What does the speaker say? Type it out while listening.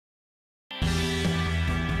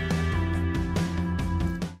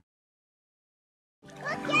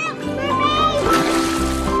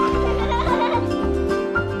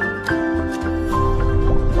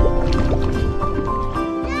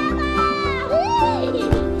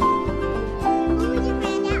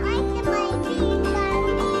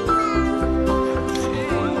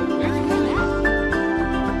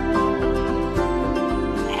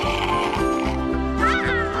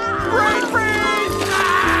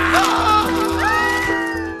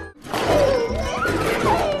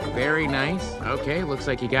looks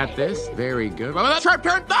like you got this. Very good. Oh, that's sharp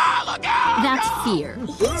turn. Ah, look out! That's fear.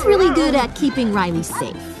 He's really good at keeping Riley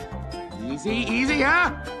safe. Easy, easy,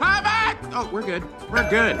 huh? Hi, back! Oh, we're good. We're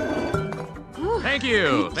good. Thank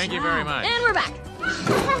you. Thank you very much. And we're back.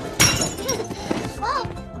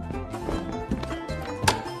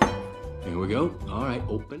 Here we go. All right,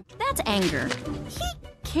 open. That's anger. He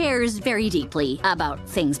cares very deeply about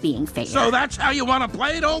things being fair. So that's how you want to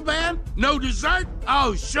play it, old man? No dessert?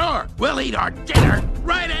 Oh, sure. We'll eat our dinner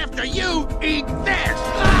right after you eat this.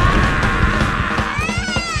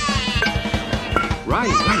 Right.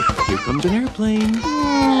 Here comes an airplane.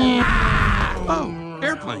 Oh,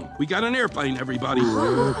 airplane. We got an airplane, everybody.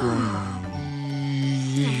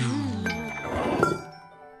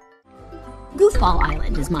 Goofball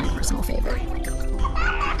Island is my personal favorite.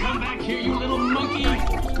 Come back here, you little monkey.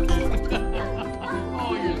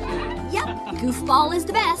 Oh, you're silly. Yep, Goofball is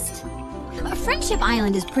the best. Friendship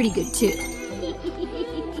Island is pretty good too.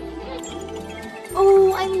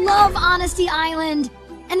 Oh, I love Honesty Island.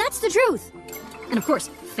 And that's the truth. And of course,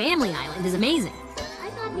 Family Island is amazing.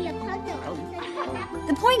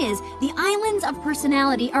 The point is, the islands of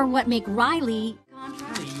personality are what make Riley...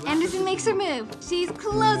 Anderson makes her move. She's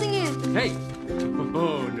closing in. Hey.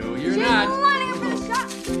 Oh, no, you're She's not. lining up for the shot.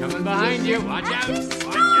 Coming behind you. Watch out. She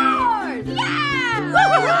Watch out. scored! Yeah!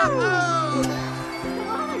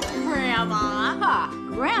 Grandma. Huh,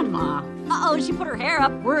 Grandma. Uh-oh, she put her hair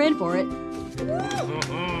up. We're in for it.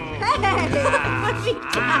 Hey, put me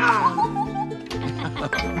down.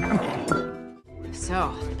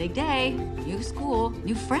 So, big day, new school,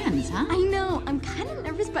 new friends, huh? I know. I'm kind of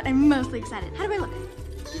nervous, but I'm mostly excited. How do I look?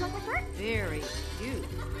 You like my shirt? Very cute.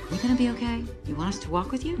 You gonna be okay? You want us to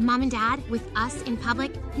walk with you? Mom and Dad, with us in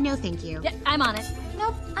public? No, thank you. Yeah, I'm on it.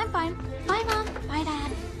 Nope, I'm fine. Bye, Mom. Bye,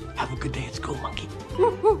 Dad. Have a good day at school, monkey.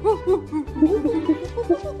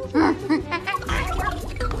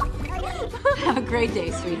 Have a great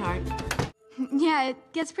day, sweetheart. Yeah, it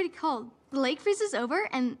gets pretty cold. The lake freezes over,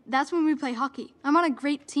 and that's when we play hockey. I'm on a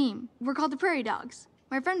great team. We're called the Prairie Dogs.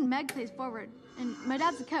 My friend Meg plays forward, and my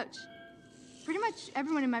dad's the coach. Pretty much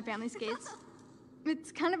everyone in my family skates.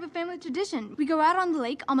 It's kind of a family tradition. We go out on the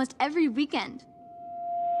lake almost every weekend.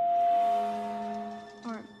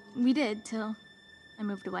 Or we did till I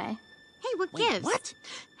moved away. Hey, what gives? What?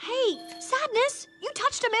 Hey, Sadness, you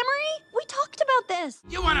touched a memory? We talked about this.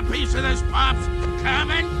 You want a piece of this, Pops?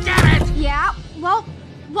 Come and get it! Yeah, well...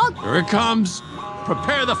 Here it comes.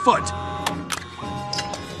 Prepare the foot.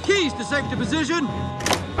 Keys to safety position.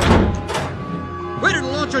 Ready to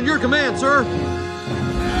launch on your command, sir.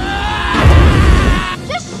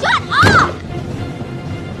 Just shut up!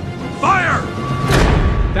 Fire!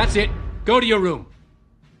 That's it. Go to your room.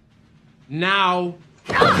 Now.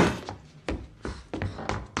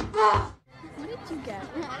 What did you get?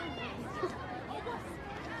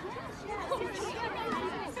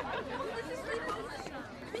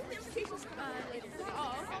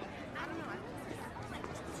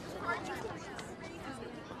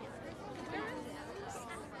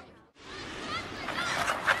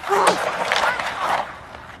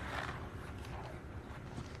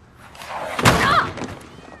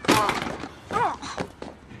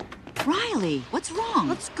 Riley, what's wrong?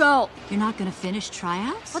 Let's go. You're not gonna finish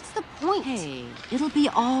tryouts? What's the point? Hey, it'll be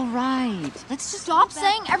all right. Let's just Stop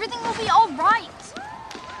saying everything will be all right.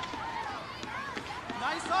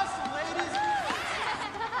 Nice hustle, ladies.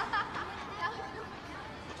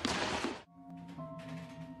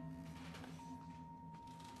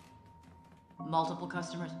 Multiple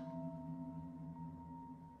customers.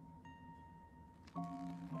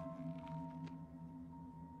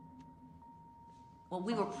 Well,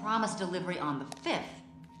 we were promised delivery on the 5th.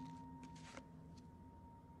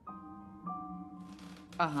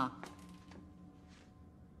 Uh-huh.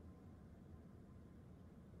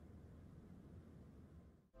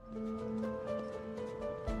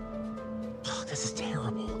 Oh, this is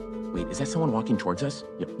terrible. Wait, is that someone walking towards us?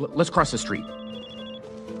 Yeah, let's cross the street.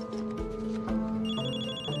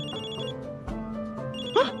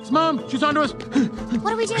 It's Mom. She's onto us.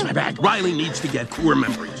 What do we do? Where's my bag? Riley needs to get core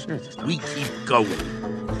memories. We keep going.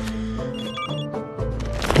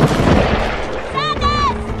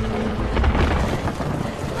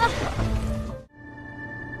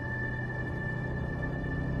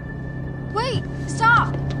 Wait,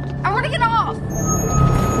 stop! I want to get off!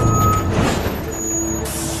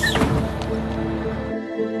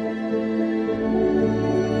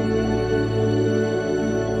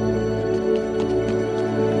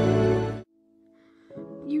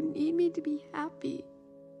 You need me to be happy,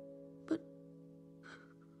 but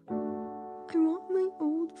I want my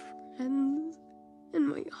old friends and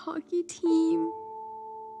my hockey team.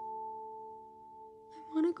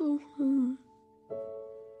 want to go home.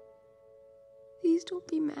 Please don't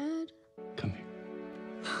be mad. Come here.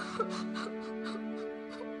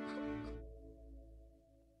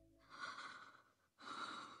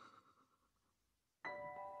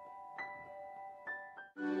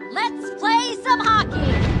 Let's play some hockey!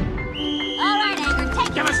 All right, Anger,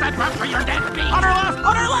 take Give us that puck for your dead feet! On our left!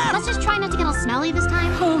 On our left! Let's just try not to get all smelly this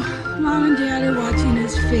time. Oh, Mom and Dad are watching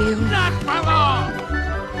us fail. Not for long!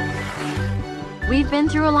 We've been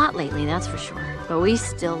through a lot lately, that's for sure. But we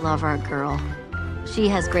still love our girl. She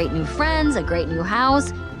has great new friends, a great new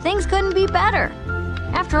house. Things couldn't be better.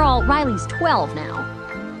 After all, Riley's 12 now.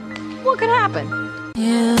 What could happen?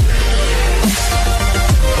 Yeah.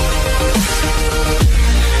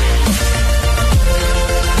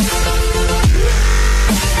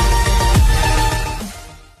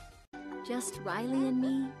 Just Riley and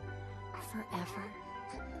me, forever.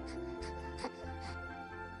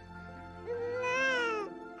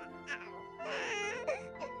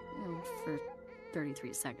 For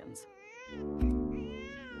 33 seconds.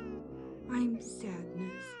 I'm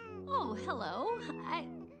Sadness. Oh, hello.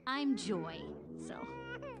 I'm Joy. So,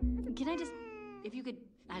 can I just, if you could,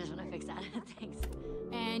 I just want to fix that. Thanks.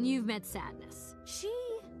 And you've met Sadness. She.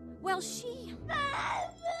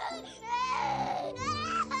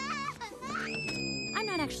 I'm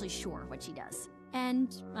not actually sure what she does.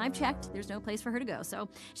 And I've checked, there's no place for her to go, so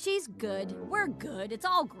she's good. We're good. It's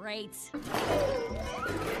all great.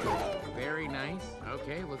 Very nice.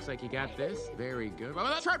 Okay, looks like you got this. Very good. Oh,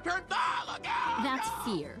 that's sharp turn. Ah, look out! That's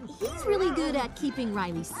Fear. He's really good at keeping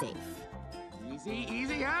Riley safe.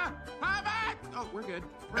 Easy, huh? How back? Oh, we're good.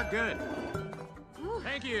 We're good.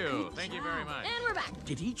 Thank you. Thank you very much. And we're back.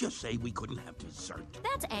 Did he just say we couldn't have dessert?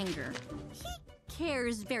 That's Anger. He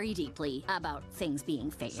cares very deeply about things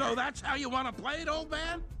being fair. So that's how you want to play it, old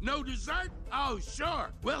man? No dessert? Oh,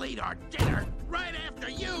 sure. We'll eat our dinner right after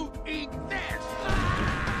you eat this.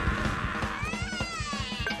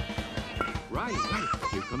 Right.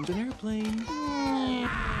 Here comes an airplane.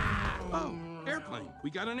 Oh, airplane.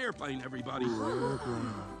 We got an airplane, everybody.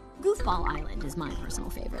 Goofball Island is my personal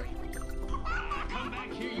favorite. Come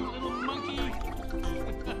back here, you little monkey.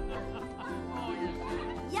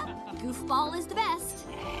 Yep, Goofball is the best.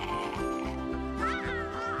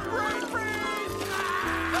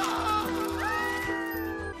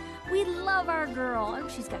 We love our girl. Oh,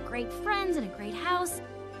 she's got great friends and a great house.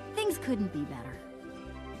 Things couldn't be better.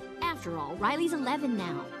 After all, Riley's 11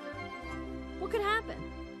 now. What could happen?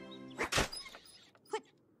 What?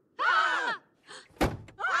 Ah!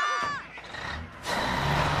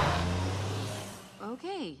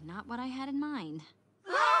 Okay, not what I had in mind.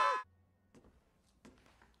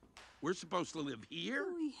 We're supposed to live here?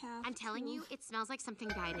 We have I'm telling you, it smells like something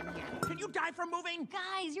died in here. Can you die from moving?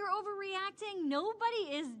 Guys, you're overreacting.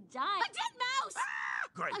 Nobody is dying. A dead mouse!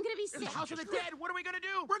 Great. I'm gonna be It's sick. the house of the dead. What are we gonna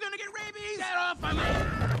do? We're gonna get rabies. Get off of me!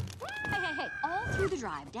 Hey. All through the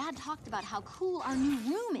drive, Dad talked about how cool our new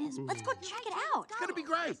room is. Let's go check it out. It's gonna be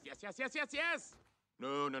great. Yes.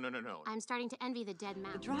 No. I'm starting to envy the dead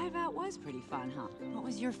mouse. The drive out was pretty fun, huh? What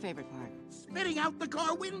was your favorite part? Spitting out the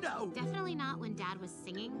car window. Definitely not when Dad was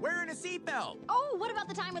singing. Wearing a seatbelt. Oh, what about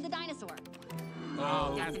the time with the dinosaur?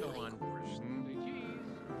 Oh, that's the one.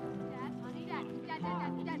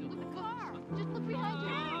 Dad, look at the car. Just look behind you.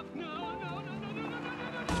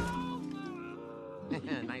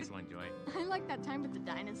 Nice one, Joy. I like that time with the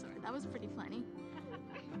dinosaur. That was pretty funny.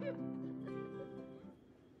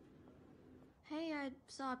 Hey, I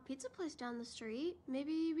saw a pizza place down the street.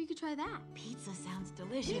 Maybe we could try that. Pizza sounds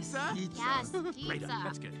delicious. Pizza? Yes, Great. pizza.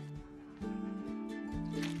 That's good.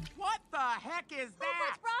 What the heck is Who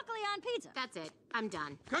puts broccoli on pizza? That's it. I'm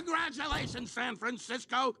done. Congratulations, San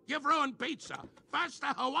Francisco. You've ruined pizza. First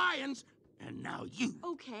the Hawaiians, and now you.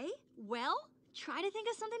 Okay, well, try to think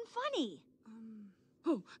of something funny.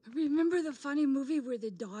 Oh, remember the funny movie where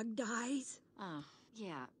the dog dies? Oh,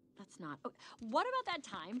 yeah, that's not. Oh, what about that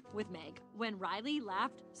time with Meg when Riley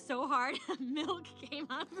laughed so hard milk came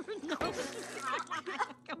out of her nose?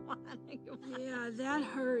 Come on. Yeah, that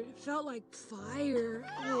hurt. It felt like fire.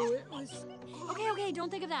 Oh, it was... Okay, don't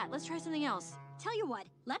think of that. Let's try something else. Tell you what,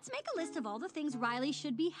 let's make a list of all the things Riley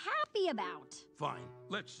should be happy about. Fine.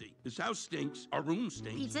 Let's see. This house stinks. Our room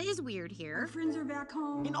stinks. Pizza is weird Our here. friends are back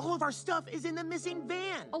home. And all of our stuff is in the missing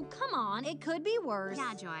van. Oh, come on, it could be worse.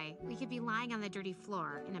 Yeah, Joy. We could be lying on the dirty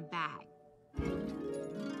floor in a bag.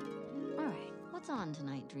 All right, what's on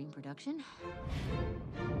tonight, Dream Production?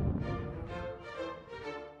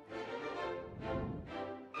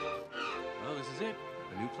 Well, this is it.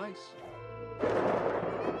 A new place.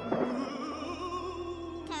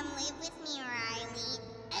 Come live with me, Riley.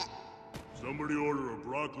 Somebody order a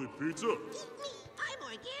broccoli pizza? I'm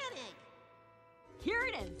organic.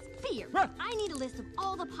 here. I need a list of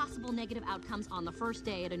all the possible negative outcomes on the first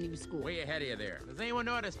day at a new school. Way ahead of you there. Does anyone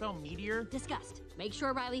know how to spell meteor? Discussed. Make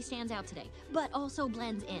sure Riley stands out today, but also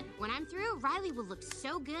blends in. When I'm through, Riley will look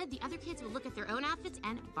so good, the other kids will look at their own outfits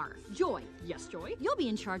and barf. Joy. Yes, Joy? You'll be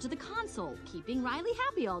in charge of the console, keeping Riley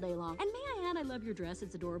happy all day long. And may I add, I love your dress.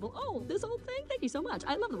 It's adorable. Oh, this whole thing? Thank you so much.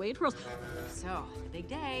 I love the way it twirls. So, big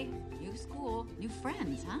day, new school, new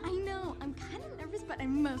friends, huh? I know. I'm kind of nervous, but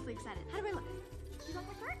I'm mostly excited. How do I look? You don't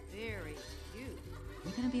look hurt? Very cute.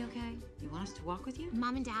 You gonna be okay? You want us to walk with you?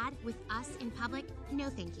 Mom and Dad, with us in public, no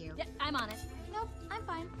thank you. Yeah, I'm on it. Nope, I'm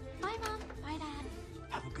fine. Bye, Mom. Bye, Dad.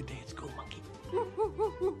 Have a good day at school, monkey.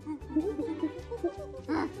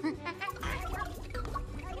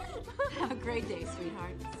 Have a great day,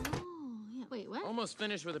 sweetheart. Wait, what? Almost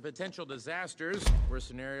finished with the potential disasters. Worst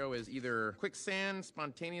scenario is either quicksand,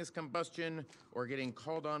 spontaneous combustion, or getting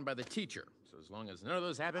called on by the teacher. So as long as none of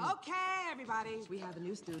those happen... Okay, everybody. We have a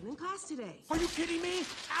new student in class today. Are you kidding me?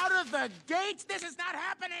 Out of the gates? This is not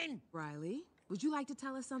happening! Riley, would you like to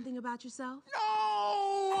tell us something about yourself?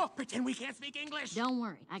 No! Pretend we can't speak English. Don't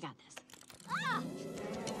worry, I got this. Ah!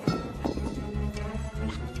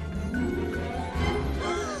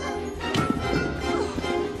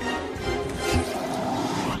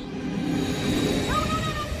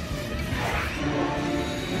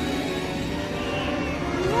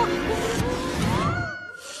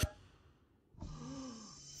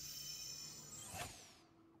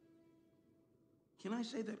 Can I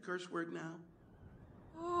say that curse word now?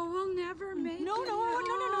 Oh, we'll never make it. No,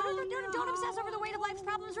 don't obsess over the weight of life's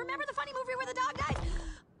problems. Remember the funny movie where the dog died?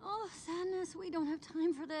 Oh, sadness, we don't have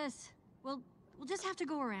time for this. We'll just have to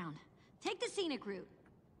go around. Take the scenic route.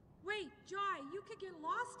 Wait, Joy, you could get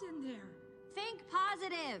lost in there. Think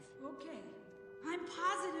positive. Okay, I'm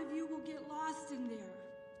positive you will get lost in there.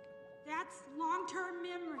 That's long-term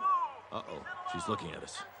memory. Uh-oh, she's looking at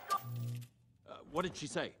us. What did she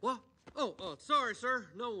say? What? Oh, sorry, sir.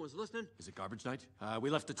 No one was listening. Is it garbage night? We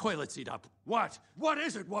left the toilet seat up. What? What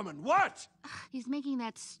is it, woman? What? He's making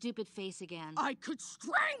that stupid face again. I could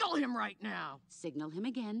strangle him right now. Signal him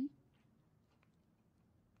again.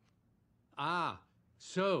 Ah,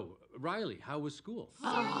 so, Riley, how was school?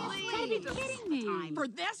 Are you kidding me? For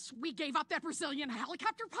this, we gave up that Brazilian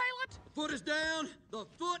helicopter pilot? Foot is down. The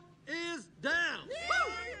foot is down.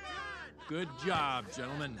 Good job,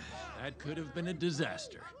 gentlemen. That could have been a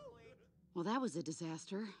disaster. Well, that was a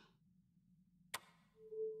disaster.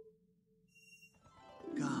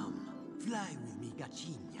 Come, fly with me,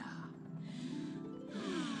 Gachinha.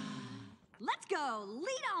 Let's go.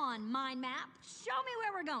 Lead on, mind map. Show me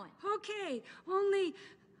where we're going. Okay, only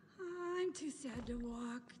I'm too sad to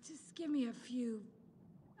walk. Just give me a few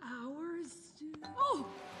hours. Oh,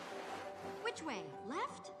 Which way?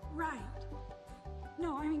 Left? right.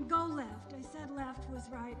 No, I mean go left. I said left was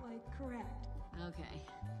right, like correct. Okay.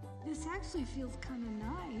 This actually feels kind of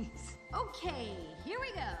nice. Okay, here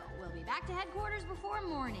we go. We'll be back to headquarters before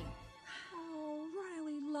morning. Oh,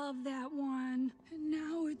 Riley loved that one. And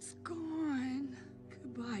now it's gone.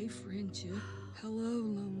 Goodbye, friendship. Hello,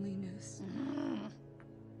 loneliness.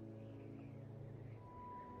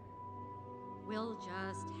 We'll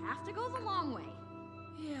just have to go the long way.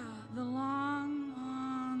 Yeah, the long,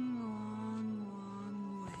 long, long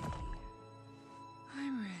way.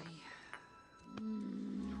 I'm ready.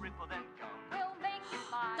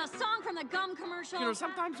 The song from the gum commercial. You know,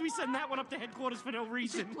 sometimes we send that one up to headquarters for no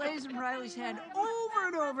reason. It plays in Riley's head over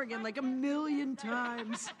and over again, like 1,000,000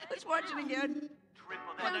 times. Let's watch it again.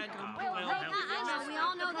 I know, we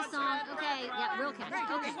all know the song. Okay, yeah, real catch.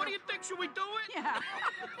 Okay. What do you think? Should we do it? Yeah.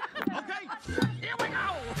 Okay, here we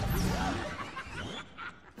go!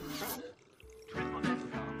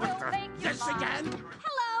 This again?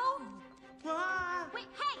 Hello. Wait,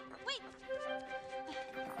 hey, wait.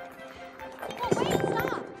 Well, wait,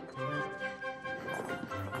 stop.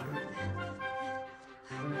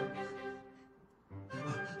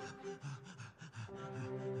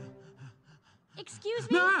 Excuse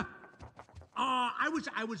me? Nah.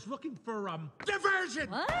 I was looking for diversion.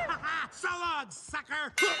 What? So long,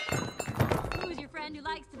 sucker. Who's your friend who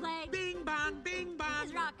likes to play? Bing bong, bing bong.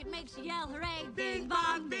 His rocket makes you yell hooray. Bing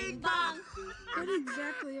bong, bing bong. What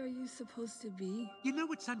exactly are you supposed to be? You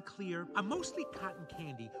know, it's unclear. I'm mostly cotton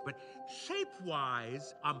candy, but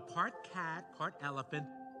shape-wise, I'm part cat, part elephant,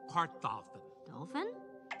 part dolphin. Dolphin?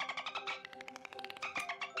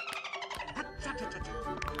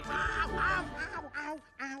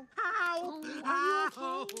 Ow!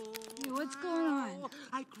 Hey, what's going on?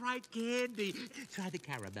 I cried candy. Try the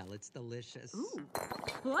caramel. It's delicious. Ooh.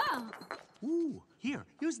 Wow. Ooh, here,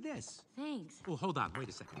 use this. Thanks. Oh, hold on. Wait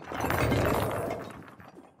a second.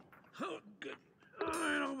 Oh, good.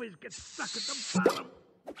 Oh, it always get stuck at the bottom.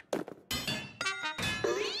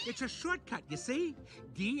 It's a shortcut, you see?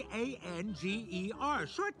 D-A-N-G-E-R,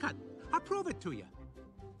 shortcut. I'll prove it to you.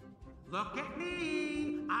 Look at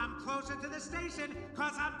me. I'm closer to the station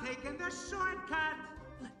because I'm taking the shortcut.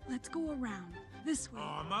 Let's go around. This way.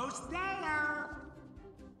 Almost there.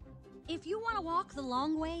 If you want to walk the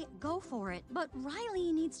long way, go for it. But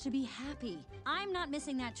Riley needs to be happy. I'm not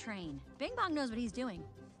missing that train. Bing Bong knows what he's doing.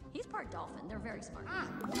 He's part dolphin. They're very smart.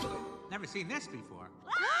 Never seen this before.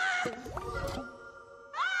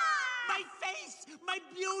 My face! My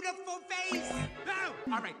beautiful face! No!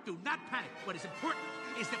 All right, do not panic. What is important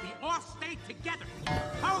is that we all stay together.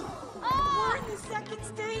 Oh! We're in the second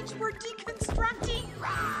stage. We're deconstructing.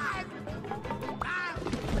 Ah!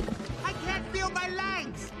 I can't feel my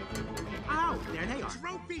legs. Oh, there they are.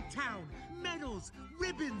 Trophy Town, medals,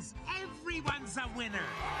 ribbons. Everyone's a winner.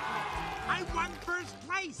 I won first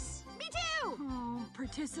place. Me too! Oh,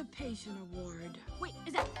 participation award. Wait,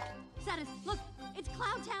 is that Sadness? Look, it's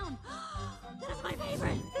Cloud Town. That is my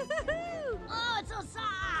favorite. Oh, it's so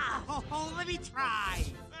soft. Oh, let me try.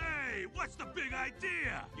 Hey, what's the big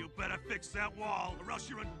idea? You better fix that wall, or else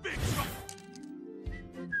you're in big trouble.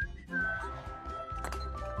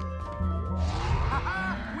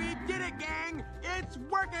 We did it, gang! It's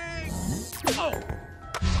working! Oh!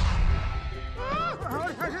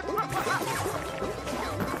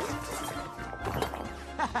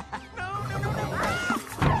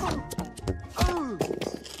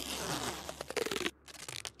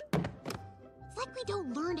 It's like we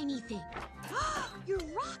don't learn anything. Your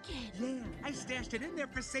rocket! Yeah, I stashed it in there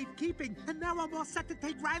for safekeeping, and now I'm all set to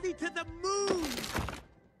take Riley to the moon.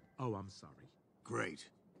 Oh, I'm sorry. Great.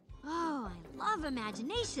 Oh, I love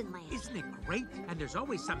Imagination Land. Isn't it great? And there's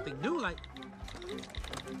always something new, like...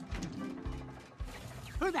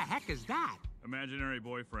 Who the heck is that? Imaginary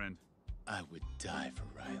boyfriend. I would die for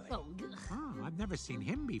Riley. Oh, I've never seen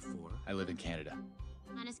him before. I live in Canada.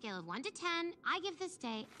 On a scale of 1 to 10, I give this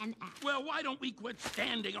day an F. Well, why don't we quit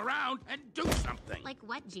standing around and do something? Like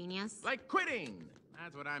what, genius? Like quitting.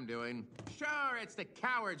 That's what I'm doing. Sure, it's the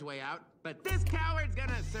coward's way out, but this coward's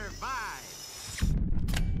gonna survive.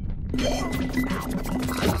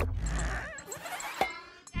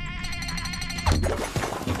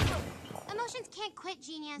 Emotions can't quit,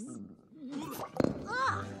 genius.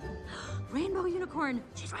 Ugh. Rainbow Unicorn.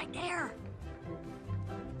 She's right there.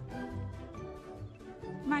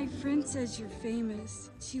 My friend says you're famous.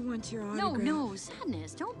 She wants your autograph. No,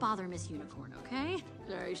 Sadness. Don't bother Miss Unicorn, okay?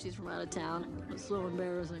 Sorry, she's from out of town. It's so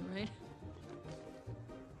embarrassing, right?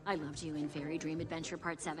 I loved you in Fairy Dream Adventure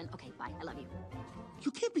Part 7. Okay, bye. I love you.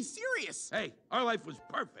 You can't be serious! Hey, our life was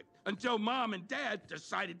perfect until Mom and Dad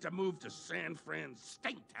decided to move to San Fran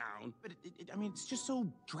State Town. But, I mean, it's just so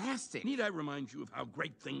drastic. Need I remind you of how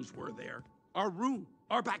great things were there? Our room,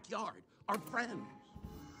 our backyard, our friends.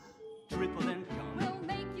 Triple income. We'll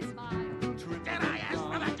make you smile. Did I ask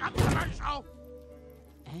for the job commercial?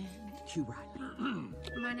 And cue Riley.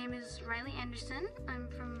 My name is Riley Anderson. I'm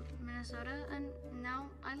from Minnesota, and now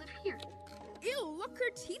I live here. Ew, look, her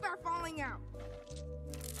teeth are falling out.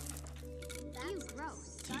 Ew,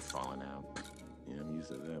 gross. Teeth falling out. Yeah, I'm used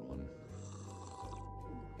to that one.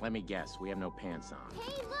 Let me guess, we have no pants on.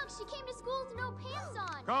 Hey, look, she came to school with no pants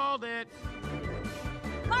on. Called it!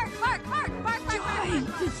 Mark! Joy,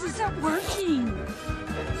 this isn't working.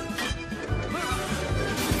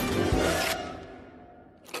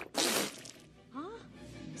 Huh?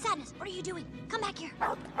 Sadness, what are you doing? Come back here.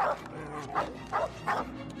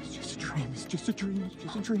 It's just a dream, it's just a dream, it's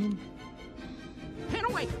just a dream. Pan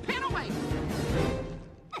away! Pan away!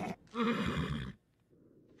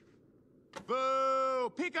 Boo!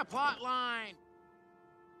 Pick a plot line!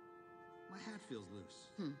 My hat feels loose.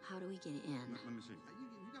 How do we get in? Let me see.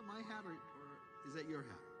 You got my hat, or is that your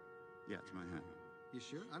hat? Yeah, it's my hat. You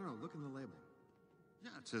sure? I don't know. Look in the label.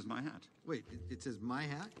 Yeah, it says my hat. Wait, it says my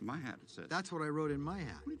hat? My hat, it says. That's what I wrote in my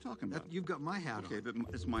hat. What are you talking about? You've got my hat on. Okay, but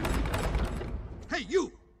it's my hat. Hey,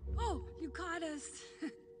 you! Oh, you caught us.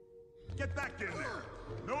 Get back in there.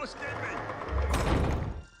 No escaping.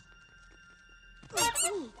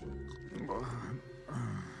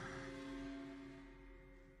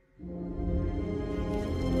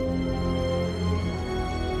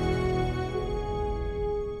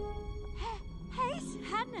 Hey,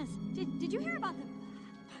 Sadness, did you hear about the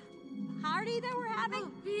party that we're having?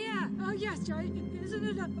 Oh, yeah. Oh, yes, Joy. Isn't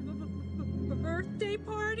it a birthday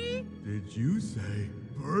party? Did you say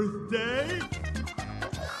birthday?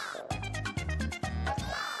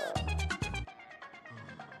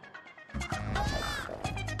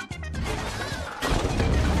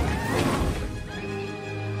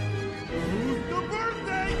 Who's the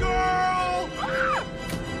birthday girl?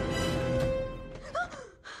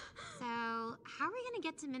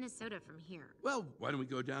 Well, why don't we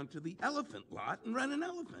go down to the elephant lot and rent an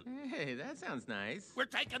elephant? Hey, that sounds nice. We're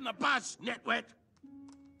taking the bus, nitwit!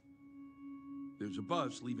 There's a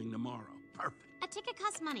bus leaving tomorrow. Perfect. A ticket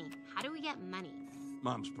costs money. How do we get money?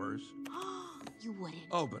 Mom's purse. You wouldn't.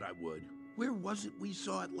 Oh, but I would. Where was it we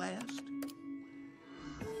saw it last?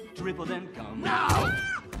 Dribble then come. No!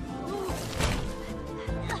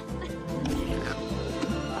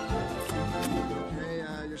 Okay,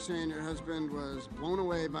 you're saying your husband was blown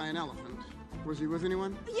away by an elephant. Was he with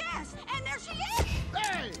anyone? Yes, and there she is!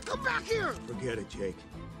 Hey, come back here! Forget it, Jake.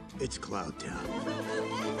 It's Cloud Town.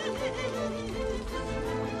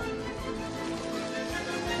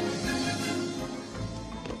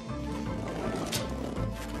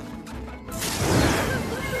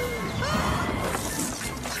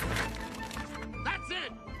 That's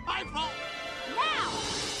it! My fault!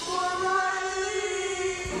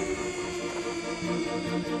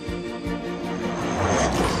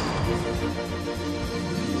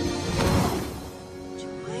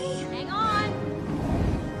 Hang on.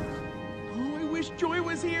 Oh, I wish Joy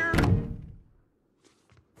was here.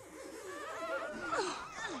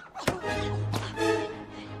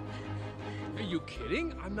 Are you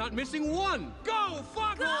kidding? I'm not missing one. Go,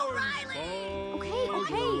 Foghorn! Okay,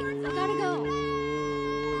 I gotta go.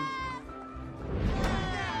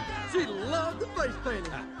 She loved the face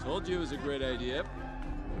painting. Told you it was a great idea.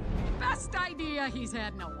 Best idea he's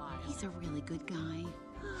had in a while. He's a really good guy.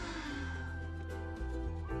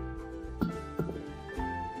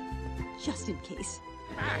 Just in case.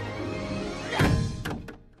 That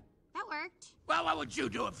worked. Well, what would you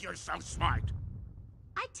do if you're so smart?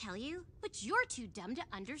 I'd tell you, but you're too dumb to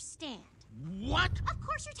understand. What? Of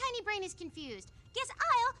course your tiny brain is confused. Guess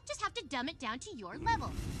I'll just have to dumb it down to your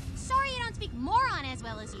level. Sorry I don't speak moron as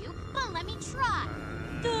well as you, but let me try.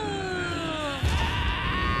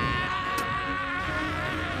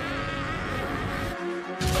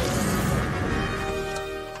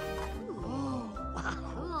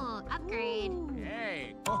 Cool, upgrade.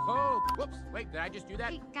 Hey. Oh, whoops. Wait, did I just do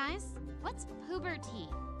that? Hey, guys, what's puberty?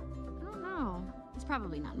 I don't know. It's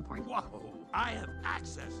probably not important. Whoa! I have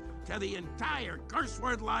access to the entire curse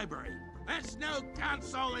word library. This new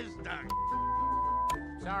console is done.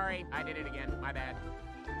 Sorry, I did it again. My bad.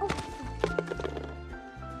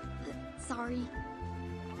 Sorry.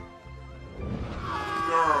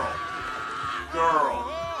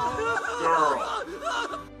 Girl!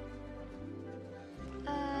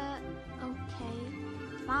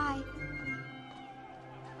 Okay. Bye.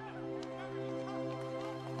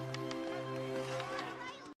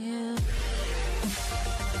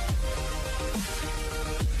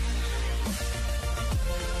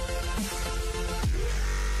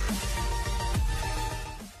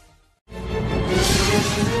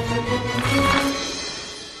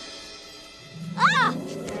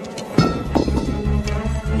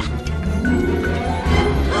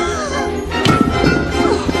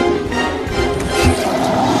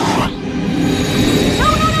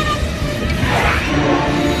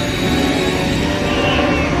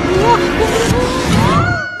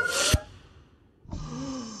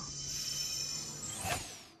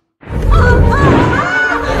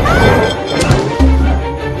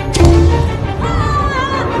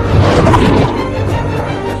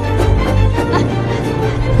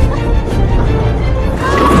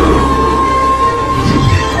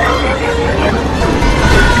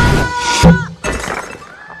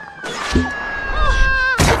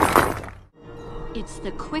 It's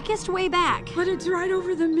the quickest way back. But it's right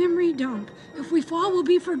over the memory dump. If we fall, we'll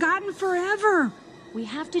be forgotten forever. We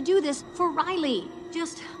have to do this for Riley.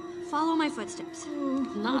 Just follow my footsteps.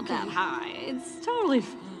 Not that high. It's totally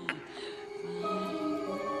fine.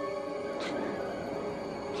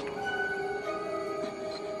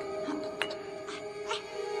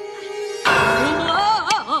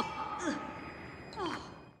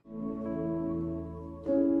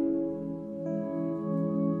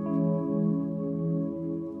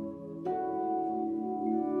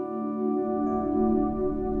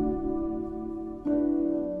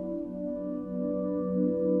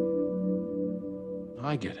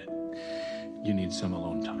 I get it. You need some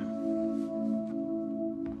alone time.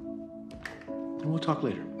 And we'll talk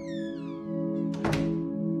later.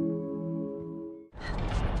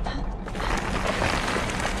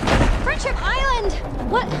 Friendship Island!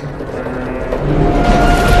 What?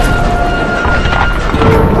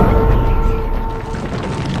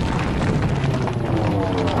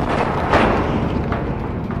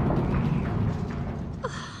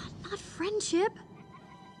 Not friendship.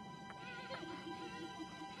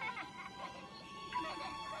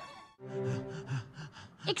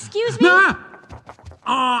 Excuse me? Nah!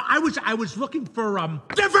 I was looking for,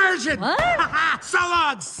 diversion! What? So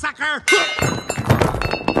long, sucker!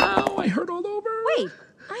 Oh, I hurt all over. Wait,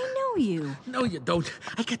 I know you. No, you don't.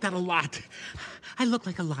 I get that a lot. I look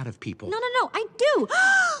like a lot of people. No, I do.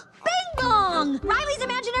 Bing Bong! Riley's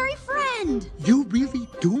imaginary friend. You really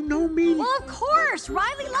do know me? Well, of course.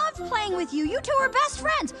 Riley loves playing with you. You two are best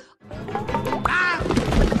friends. Ah!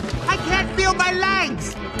 I can't feel my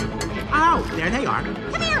legs! Oh, there they are.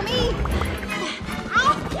 Come here, me.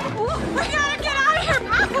 We gotta get out of here!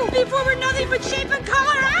 Ow! Before we're nothing but shape and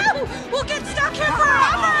color! Ow! We'll get stuck here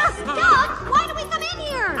forever! Stuck? Why do we come in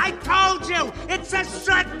here? I told you! It's a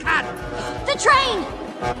shortcut! The train!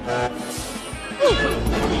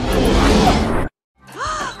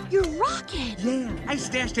 Your rocket! Yeah, I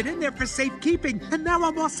stashed it in there for safekeeping, and now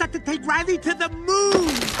I'm all set to take Riley to the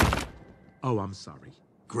moon! Oh, I'm sorry.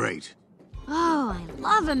 Great. Oh, I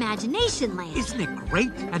love Imagination Land. Isn't it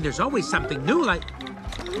great? And there's always something new, like...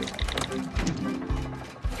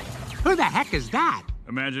 Who the heck is that?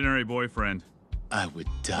 Imaginary boyfriend. I would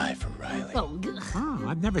die for Riley. Oh,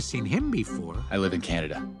 I've never seen him before. I live in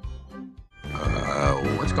Canada.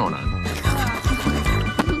 What's going on?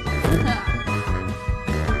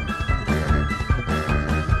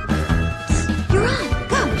 You're on,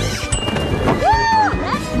 go! Woo!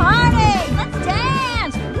 Let's party! Let's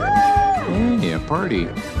dance! Woo! Hey, a party.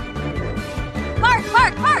 Bark!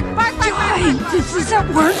 Joy, this isn't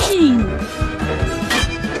working!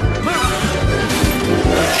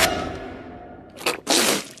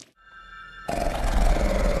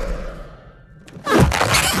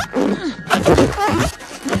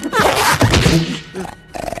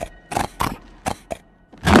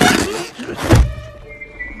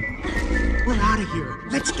 We're out of here.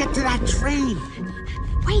 Let's get to that train.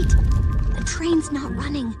 Wait! The train's not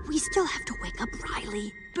running. We still have to wake up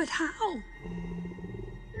Riley. But how?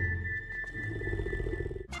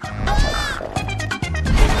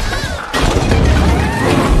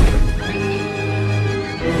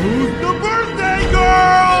 Who's the birthday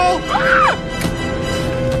girl?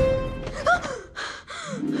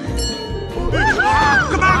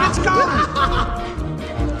 Come on, let's go!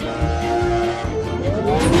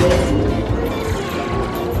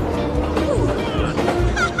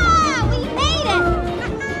 We made it!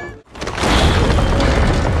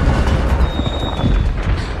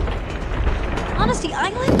 Honesty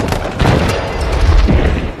Island?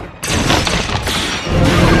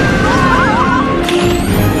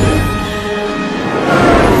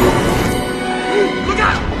 Look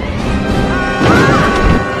out!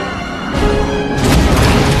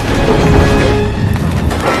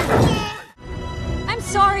 I'm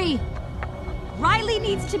sorry. Riley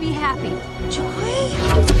needs to be happy. Joy?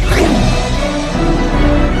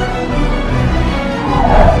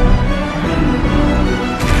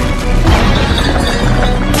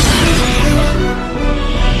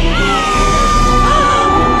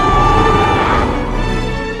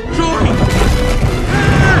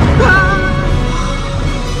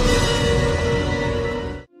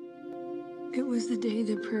 It was the day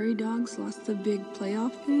the Prairie Dogs lost the big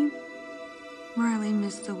playoff game. Riley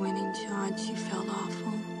missed the winning shot. She felt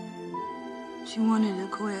awful. She wanted to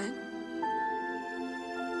quit.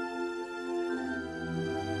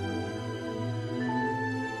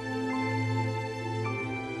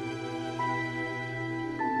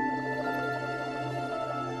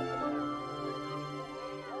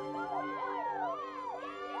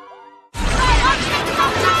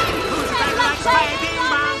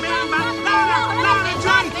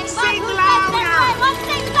 Sing louder!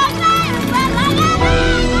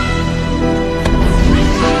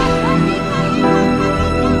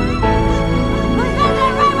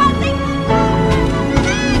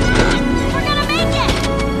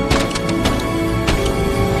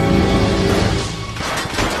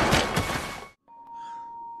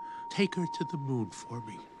 Take her to the moon for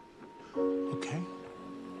me, okay?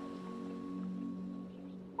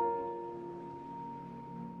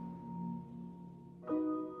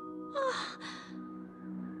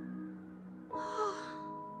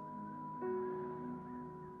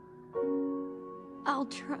 I'll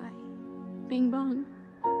try. Bing Bong.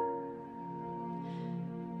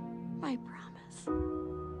 I promise.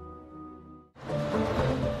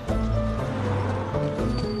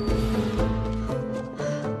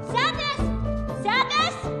 Sadness!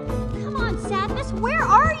 Come on, Sadness, where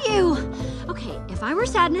are you? Okay, if I were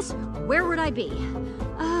Sadness, where would I be?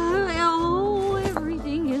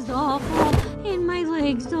 Everything is awful, and my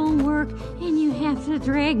legs don't work, and you have to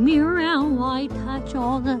drag me around while I touch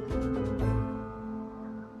all the...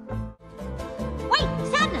 Wait,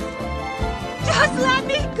 Sadness! Just let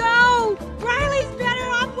me go! Riley's better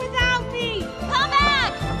off without me! Come back!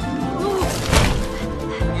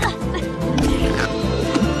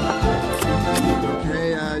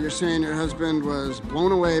 saying your husband was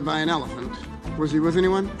blown away by an elephant. Was he with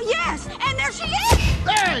anyone? Yes, and there she is!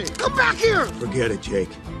 Hey, come back here! Forget it, Jake.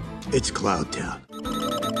 It's Cloud Town.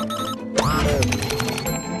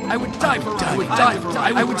 I would die for Ryan. I would die for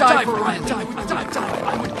Ryan. I would die for Ryan. I would die for Ryan.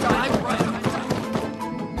 I would die for Ryan.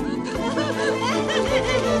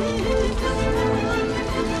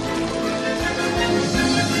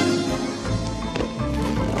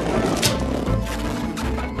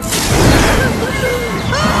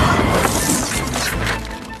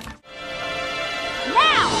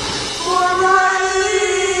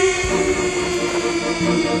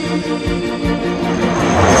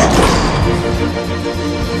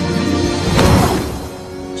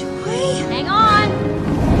 Hang on!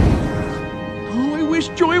 Oh, I wish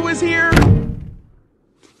Joy was here.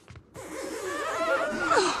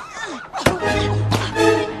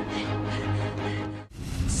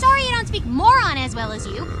 Sorry I don't speak moron as well as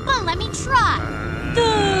you, but let me try.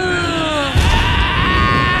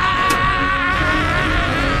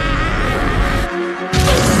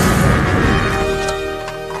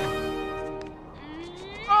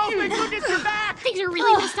 Oh, thank goodness you're back! Things are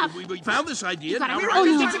really messed up. We found this idea. You gotta Now hurry. we're Oh,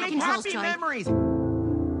 gonna you get have it. to make Happy Joy. memories.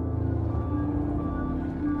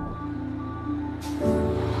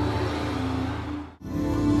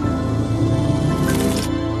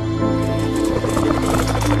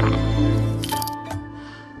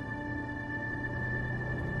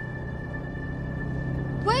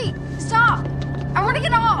 Wait, stop! I want to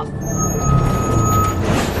get off!